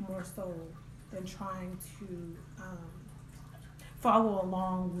 more so than trying to follow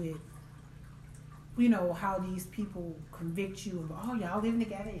along with, you know, how these people convict you about, oh, y'all living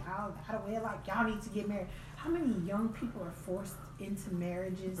together, y'all got away, like, y'all need to get married. How many young people are forced into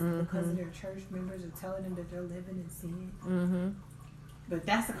marriages because of their church members are telling them that they're living in sin? But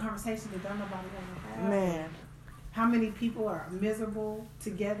that's a conversation that don't nobody want to have. Man. How many people are miserable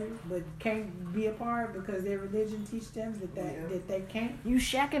together but can't be apart because their religion teach them that they can't? You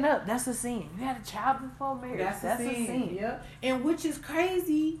shacking up, that's a sin. You had a child before marriage, that's a sin. Yeah. And which is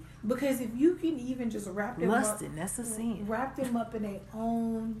crazy, because if you can even just wrap them Lusting, that's a sin. Wrap them up in their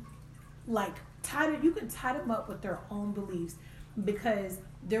own, like, you can tie them up with their own beliefs, because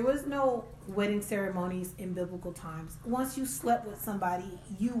there was no wedding ceremonies in biblical times. Once you slept with somebody,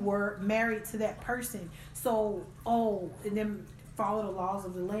 you were married to that person. So, and then follow the laws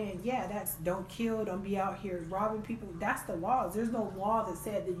of the land. Yeah, that's don't kill, don't be out here robbing people. That's the laws. There's no law that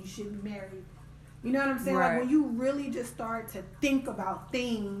said that you shouldn't be married. You know what I'm saying? Right. Like, when you really just start to think about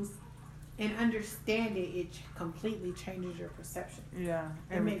things and understand it, it completely changes your perception. Yeah,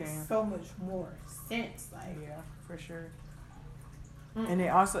 it makes so much more sense. Like, yeah, for sure. And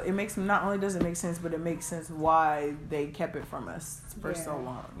it makes not only does it make sense, but it makes sense why they kept it from us for so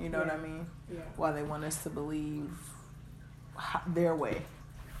long. You know what I mean? Yeah. Why they want us to believe their way.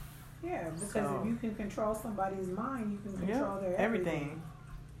 Yeah, because if you can control somebody's mind, you can control their everything.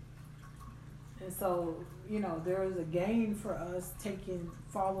 And so, there is a gain for us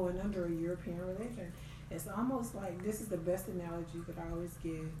following under a European religion. It's almost like, this is the best analogy that I always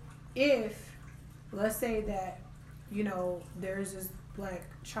give. If, let's say that, there's this black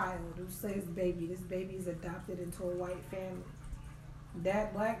child who says this baby is adopted into a white family.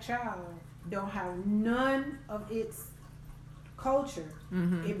 That black child don't have none of its culture.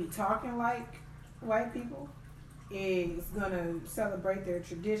 It be talking like white people. It's gonna celebrate their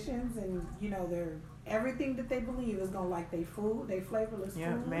traditions and their everything that they believe is gonna like their food, their flavorless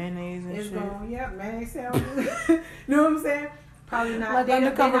food. Mayonnaise and shit. Mayonnaise sandwiches. You know what I'm saying? Probably not. Like they're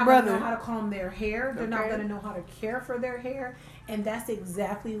not brother. gonna know how to comb their hair. They're not gonna know how to care for their hair. And that's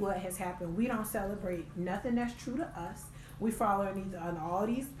exactly what has happened. We don't celebrate nothing that's true to us. We follow on all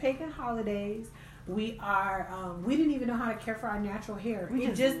these pagan holidays. We didn't even know how to care for our natural hair.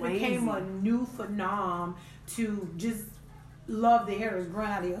 It just became a new phenomenon to just love the hair that's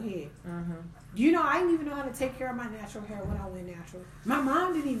growing out of your head. I didn't even know how to take care of my natural hair when I went natural. My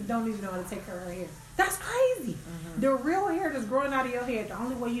mom don't even know how to take care of her hair. That's crazy. The real hair that's growing out of your head, the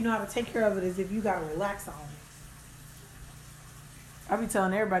only way you know how to take care of it is if you got relax on it. I be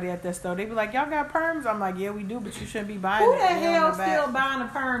telling everybody at that store, they be like, y'all got perms? I'm like, yeah, we do, but you shouldn't be buying Who it. the hell still buying a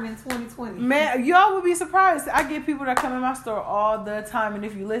perm in 2020? Man, y'all would be surprised. I get people that come in my store all the time, and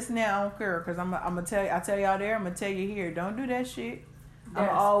if you listen now, I don't care, because I'm gonna tell you, I tell y'all there, I'm gonna tell you here, don't do that shit. I'm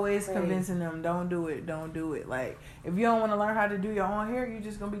always convincing them, don't do it. Like, if you don't want to learn how to do your own hair, you're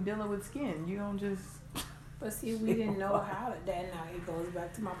just gonna be dealing with skin. You don't just. But see, we didn't know how to. That now it goes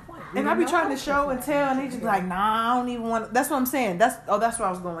back to my point. And I be trying to show and tell, and they just be like, nah, I don't even want. That's what I'm saying. That's where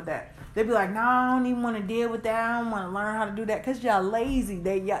I was going with that. They be like, nah, I don't even want to deal with that. I don't want to learn how to do that because y'all lazy.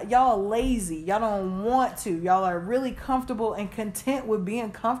 Y'all lazy. Y'all don't want to. Y'all are really comfortable and content with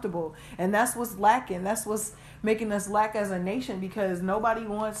being comfortable, and that's what's lacking. That's what's making us lack as a nation, because nobody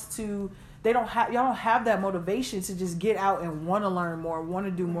wants to. Y'all don't have that motivation to just get out and want to learn more, want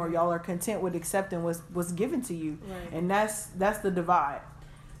to do more. Y'all are content with accepting what's given to you. Right. And that's the divide.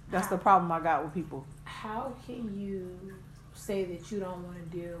 That's the problem I got with people. How can you say that you don't want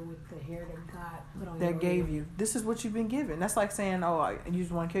to deal with the hair that God put on that gave you? This is what you've been given. That's like saying, you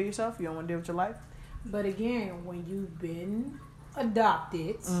just want to kill yourself? You don't want to deal with your life? But again, when you've been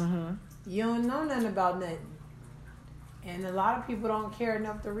adopted, you don't know nothing about nothing. And a lot of people don't care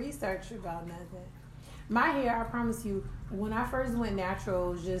enough to research about nothing. My hair, I promise you, when I first went natural,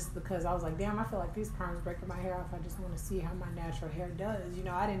 it was just because I was like, damn, I feel like these perms breaking my hair off. I just want to see how my natural hair does.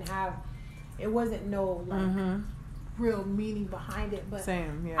 I didn't have, it wasn't no real meaning behind it. But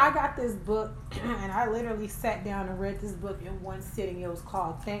same, yeah. I got this book, and I literally sat down and read this book in one sitting. It was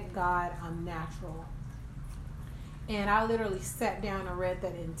called Thank God I'm Natural. And I literally sat down and read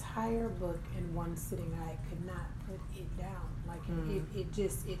that entire book in one sitting. I could not put it down. Like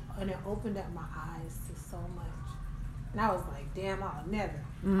it opened up my eyes to so much. And I was like, damn, I'll never.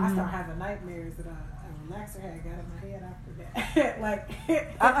 I started having nightmares that a relaxer had got in my head after that. Like,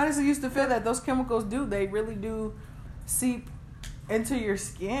 I honestly used to feel that those chemicals they really do seep into your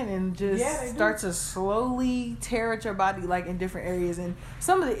skin and just start to slowly tear at your body, like in different areas. And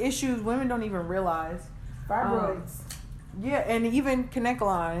some of the issues women don't even realize. Fibroids. And even Canecolon.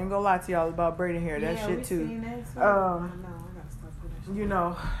 I ain't gonna lie to y'all about braiding hair. That shit too. Seen that too. I gotta stop with that shit.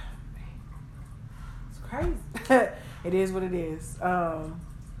 It's crazy. It is what it is.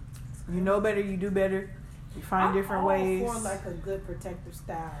 You know better, you do better. You find different ways. I'm for like a good protective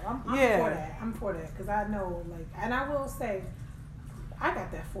style. I'm for that. I'm for that because I know, like, and I will say, I got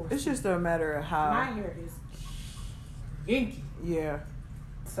that force. It's just a matter of how my hair is inky. Yeah.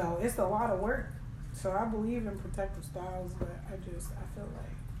 So it's a lot of work. So I believe in protective styles, but I feel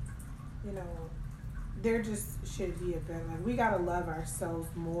like, there just should be a better. Like, we gotta love ourselves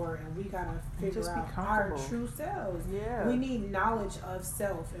more, and we gotta figure out our true selves. Yeah. We need knowledge of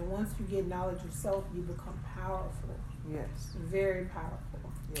self, and once you get knowledge of self, you become powerful. Yes. Very powerful.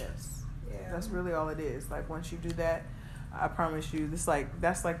 Yes. Yeah. That's really all it is. Like, once you do that, I promise you, that's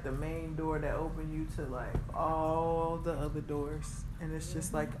like the main door that opened you to like all the other doors, and it's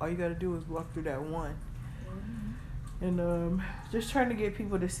just like all you gotta do is walk through that one. And just trying to get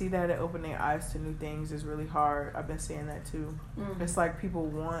people to see that and open their eyes to new things is really hard. I've been saying that too. It's like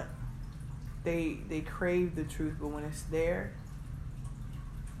people they crave the truth, but when it's there,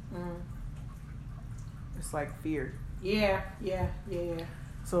 it's like fear. Yeah.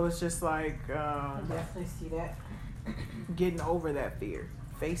 So it's just like I definitely see that. getting over that fear,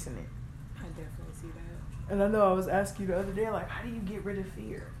 facing it. I definitely see that. And I know I was asking you the other day, like, how do you get rid of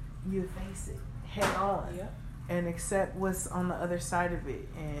fear? You face it head on. Yep. And accept what's on the other side of it,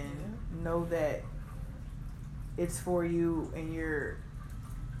 and know that it's for you and your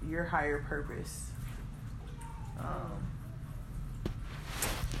higher purpose.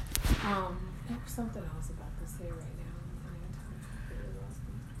 There was something I was about to say right now.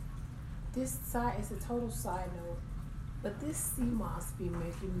 This side is a total side note, but this sea moss be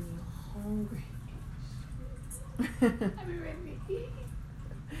making me hungry. I be ready to eat.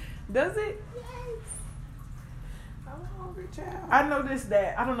 Does it? Yes. I'm a hungry child. I noticed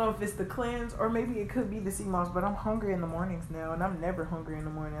that. I don't know if it's the cleanse or maybe it could be the sea moss, but I'm hungry in the mornings now, and I'm never hungry in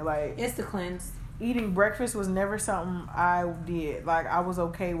the morning. Like, It's the cleanse. eating breakfast was never something I did. Like, I was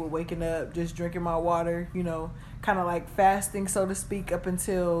okay with waking up, just drinking my water, you know, kind of like fasting, so to speak, up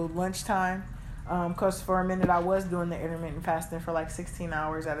until lunchtime. Because for a minute I was doing the intermittent fasting for like 16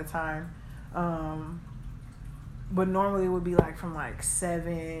 hours at a time. But normally it would be like from like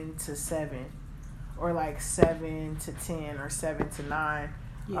 7 to 7 or like 7 to 10 or 7 to 9.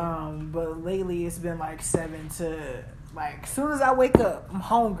 Yeah. But lately it's been like 7 to... Like, as soon as I wake up, I'm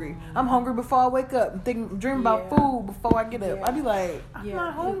hungry. I'm hungry before I wake up. I'm dreaming about food before I get up. Yeah. I be like, I'm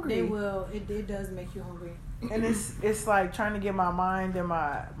not hungry. It does make you hungry. And it's like trying to get my mind and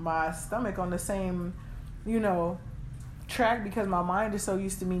my stomach on the same, you know, track, because my mind is so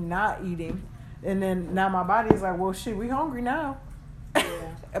used to me not eating. And then now my body is like, well, shit, we hungry now. Yeah.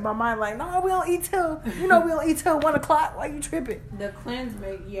 And my mind like, no, we don't eat till, we don't eat till 1 o'clock. Why you tripping? The cleanse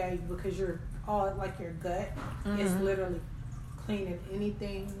because you're all like your gut is literally cleaning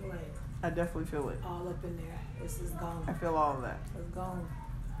anything like I definitely feel it. all up in there. It's just gone. I feel all of that. It's gone.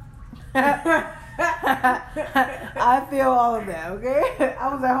 I feel all of that, okay?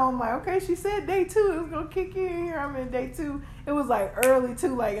 I was at home like, okay, she said day 2. It was going to kick in here. I'm in day 2. It was like early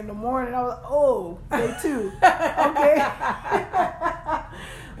too, like in the morning. I was like, oh, day 2. Okay.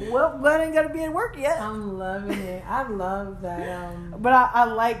 Well, glad I ain't got to be at work yet. I'm loving it. I love that. But I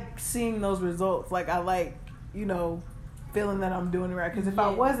like seeing those results. Like, I like, feeling that I'm doing it right. Because if I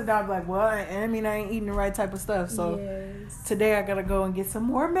wasn't, I'd be like, well, I ain't eating the right type of stuff. So today I got to go and get some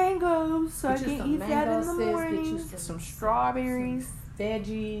more mangoes so I can eat that in the morning. Get you some strawberries. Some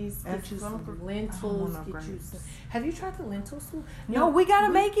veggies. Get you some lentils. Have you tried the lentil soup? No, we got to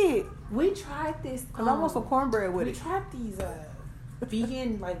make it. We tried this. Because I want some cornbread with it. We tried these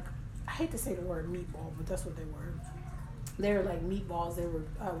vegan, like, I hate to say the word meatball, but that's what they were. They were like meatballs. They were.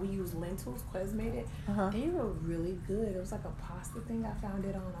 We used lentils. Quez made it. They were really good. It was like a pasta thing. I found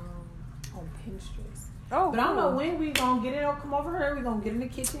it on Pinterest. Oh, but I don't know when we gonna get it. Or come over here. We gonna get in the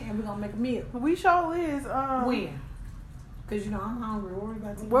kitchen and we gonna make a meal. We sure is. When? Cause I'm hungry. Where we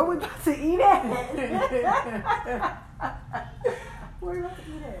about to eat? Where we about to eat at? Where we about to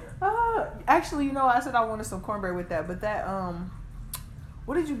eat at? Actually, I said I wanted some cornbread with that, but that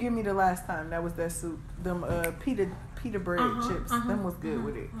what did you give me the last time? That was that soup. Them pita bread chips. Them was good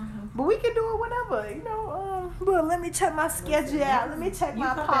with it. But we can do it whenever, But let me check my schedule out. Let me check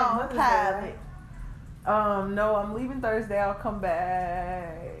my Palm Pilot. No, I'm leaving Thursday. I'll come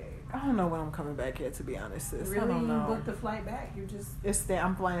back. I don't know when I'm coming back yet, to be honest, sis. Really? I don't know. You booked the flight back? You just...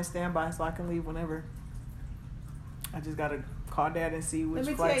 I'm flying standby, so I can leave whenever. I just gotta call Dad and see which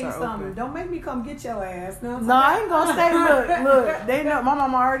flights are open. Let me tell you something. Don't make me come get your ass. No, I ain't gonna stay. Look. They know. My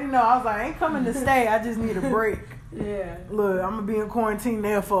mama already know. I was like, I ain't coming to stay. I just need a break. Yeah. Look, I'm gonna be in quarantine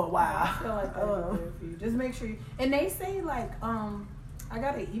there for a while. I feel like that's good for you. Just make sure you. And they say like, I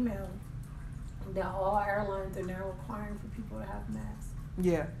got an email that all airlines are now requiring for people to have masks.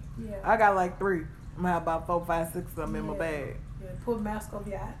 Yeah. Yeah. I got like 3. I'm gonna have about 4, 5, 6 of them in my bag. Yeah, put a mask over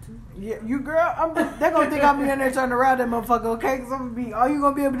your eye too. Yeah, you girl, they're gonna think I'm in there trying to ride that motherfucker, okay? Because I'm gonna be, all you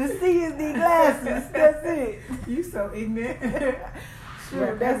gonna be able to see is these glasses. That's it. You so ignorant.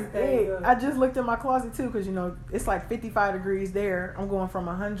 Sure, that's it. Good. I just looked in my closet too, because it's like 55 degrees there. I'm going from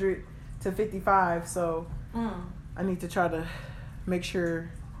 100 to 55, so I need to try to make sure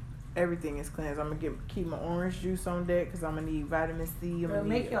everything is cleansed. I'm gonna keep my orange juice on deck because I'm gonna need vitamin C. Girl,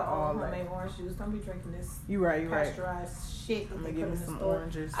 make your own homemade orange juice. Don't be drinking this. You right. Pasteurized shit. I'm gonna give me some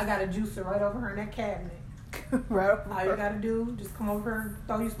oranges. I got a juicer right over her in that cabinet. Right. All you gotta do, just come over here,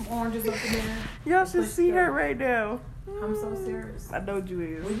 throw you some oranges up in there. Y'all should see her right now. I'm so serious. I know you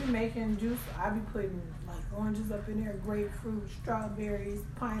is. We be making juice. I be putting like oranges up in there, grapefruit, strawberries,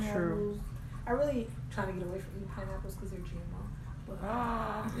 pineapples. True. I really trying to get away from eating pineapples because they're GMO.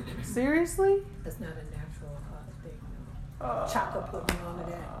 Seriously? It's not a natural thing. No. Chocolate put me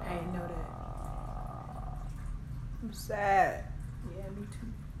onto that. I didn't know that. I'm sad. Yeah, me too.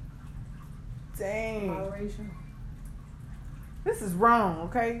 Dang. Moderation. This is wrong,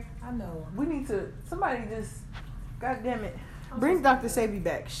 okay? I know. We need to, somebody just, God damn it. Bring Dr. Sabi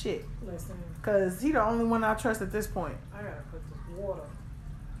back. Shit. Listen. Because he the only one I trust at this point. I gotta put this water.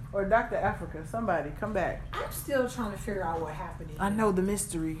 Or Dr. Africa. Somebody, come back. I'm still trying to figure out what happened. I know the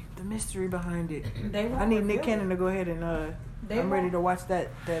mystery. The mystery behind it. I need Nick Cannon to go ahead and, I'm ready to watch that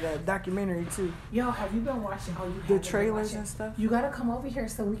documentary too. Yo, have you been watching? Oh, you the trailers and stuff? You gotta come over here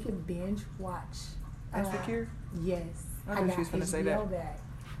so we can binge watch. Insecure? Yes. I knew she was gonna say that. Back.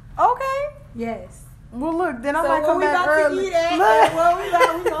 Okay. Yes. Well, look, then I so might come back early. We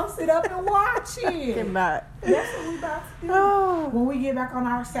gonna sit up and watch it. Cannot. That's what we about to do. Oh. When we get back on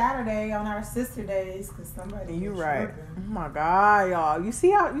our Saturday, on our sister days, because somebody. You right. Oh my God, y'all. You see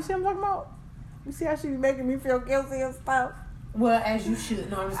what I'm talking about? You see how she be making me feel guilty and stuff? Well, as you should.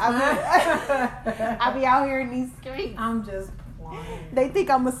 No, I be out here in these streets. I'm just playing. They think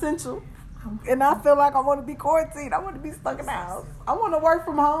I'm essential. And I feel like I want to be quarantined. I want to be stuck in the house. I want to work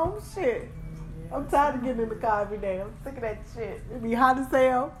from home. Shit. I'm tired of getting in the car every day. I'm sick of that shit. It be hot as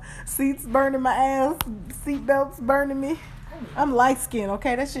hell. Seats burning my ass. Seat belts burning me. I'm light skinned,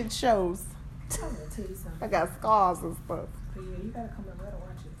 okay? That shit shows. I'm gonna tell you something. I got scars and stuff. But yeah, you gotta come over and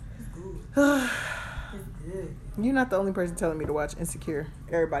watch it. It's good. It's good. You're not the only person telling me to watch Insecure.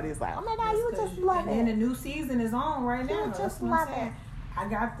 Everybody is like, oh my God, you just love it. And then the new season is on right now. You just love it. I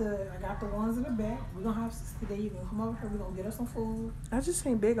got the ones in the back. We're gonna have sister day. You can come over here. We're gonna get us some food. I just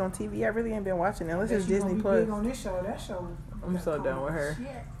ain't big on TV. I really ain't been watching it unless it's Disney be Plus. Big on this show. That show. I'm so done with her.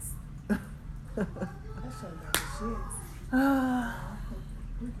 That show got the shit.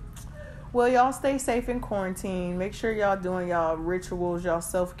 Well, y'all stay safe in quarantine. Make sure y'all doing y'all rituals, y'all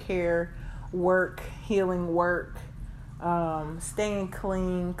self-care, work, healing work, staying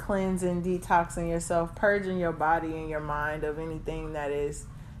clean, cleansing, detoxing yourself, purging your body and your mind of anything that is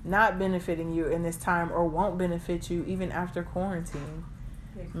not benefiting you in this time or won't benefit you even after quarantine.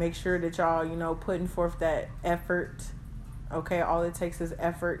 Make sure that y'all, putting forth that effort. Okay, all it takes is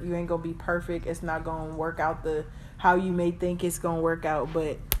effort. You ain't gonna be perfect. It's not gonna work out how you may think it's gonna work out,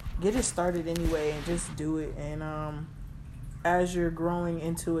 but get it started anyway and just do it. And as you're growing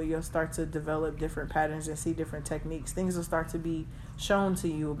into it, you'll start to develop different patterns and see different techniques. Things will start to be shown to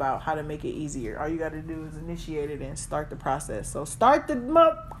you about how to make it easier. All you got to do is initiate it and start the process. So start the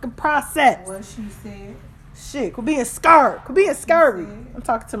motherfucking process. What she said. Shit, quit being scared. Quit being scary. I'm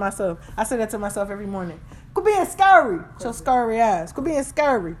talking to myself. I say that to myself every morning. Quit being scary. So scary ass. Quit being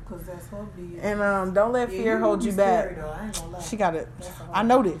scary. Cause that's what be. And don't let fear hold you back. Though. I ain't gonna lie. She got it. I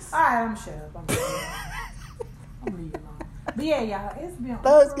know this. All right, I'm shut up. I'm leaving alone. But yeah, y'all, it's been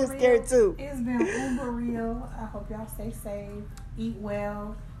Thugs get scared too. It's been uber real. I hope y'all stay safe, eat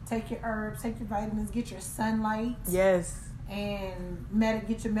well, take your herbs, take your vitamins, get your sunlight. Yes. And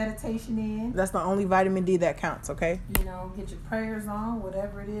get your meditation in. That's the only vitamin D that counts, okay? Get your prayers on,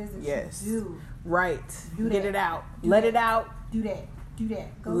 whatever it is that you do. Right. Do get that. it out. Let it out. Do that. Do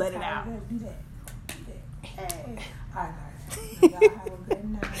that. Go let it out. Do that. Hey. All right, guys. Y'all have a good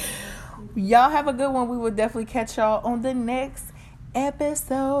night. Y'all have a good one. We will definitely catch y'all on the next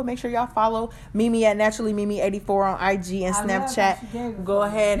episode. Make sure y'all follow Mimi at NaturallyMimi84 on IG and Snapchat. Go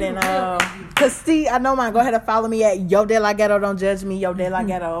ahead and cause see, I know mine. Go ahead and follow me at Yo De La Ghetto. Don't judge me, Yo De La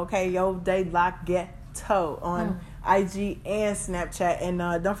Ghetto. Okay, Yo De La Ghetto on IG and Snapchat.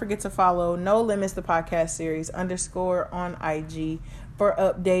 And don't forget to follow No Limits the podcast series _ on IG for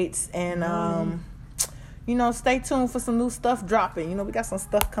updates. And stay tuned for some new stuff dropping. We got some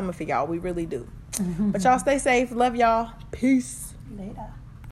stuff coming for y'all. We really do. But y'all stay safe. Love y'all. Peace. Later.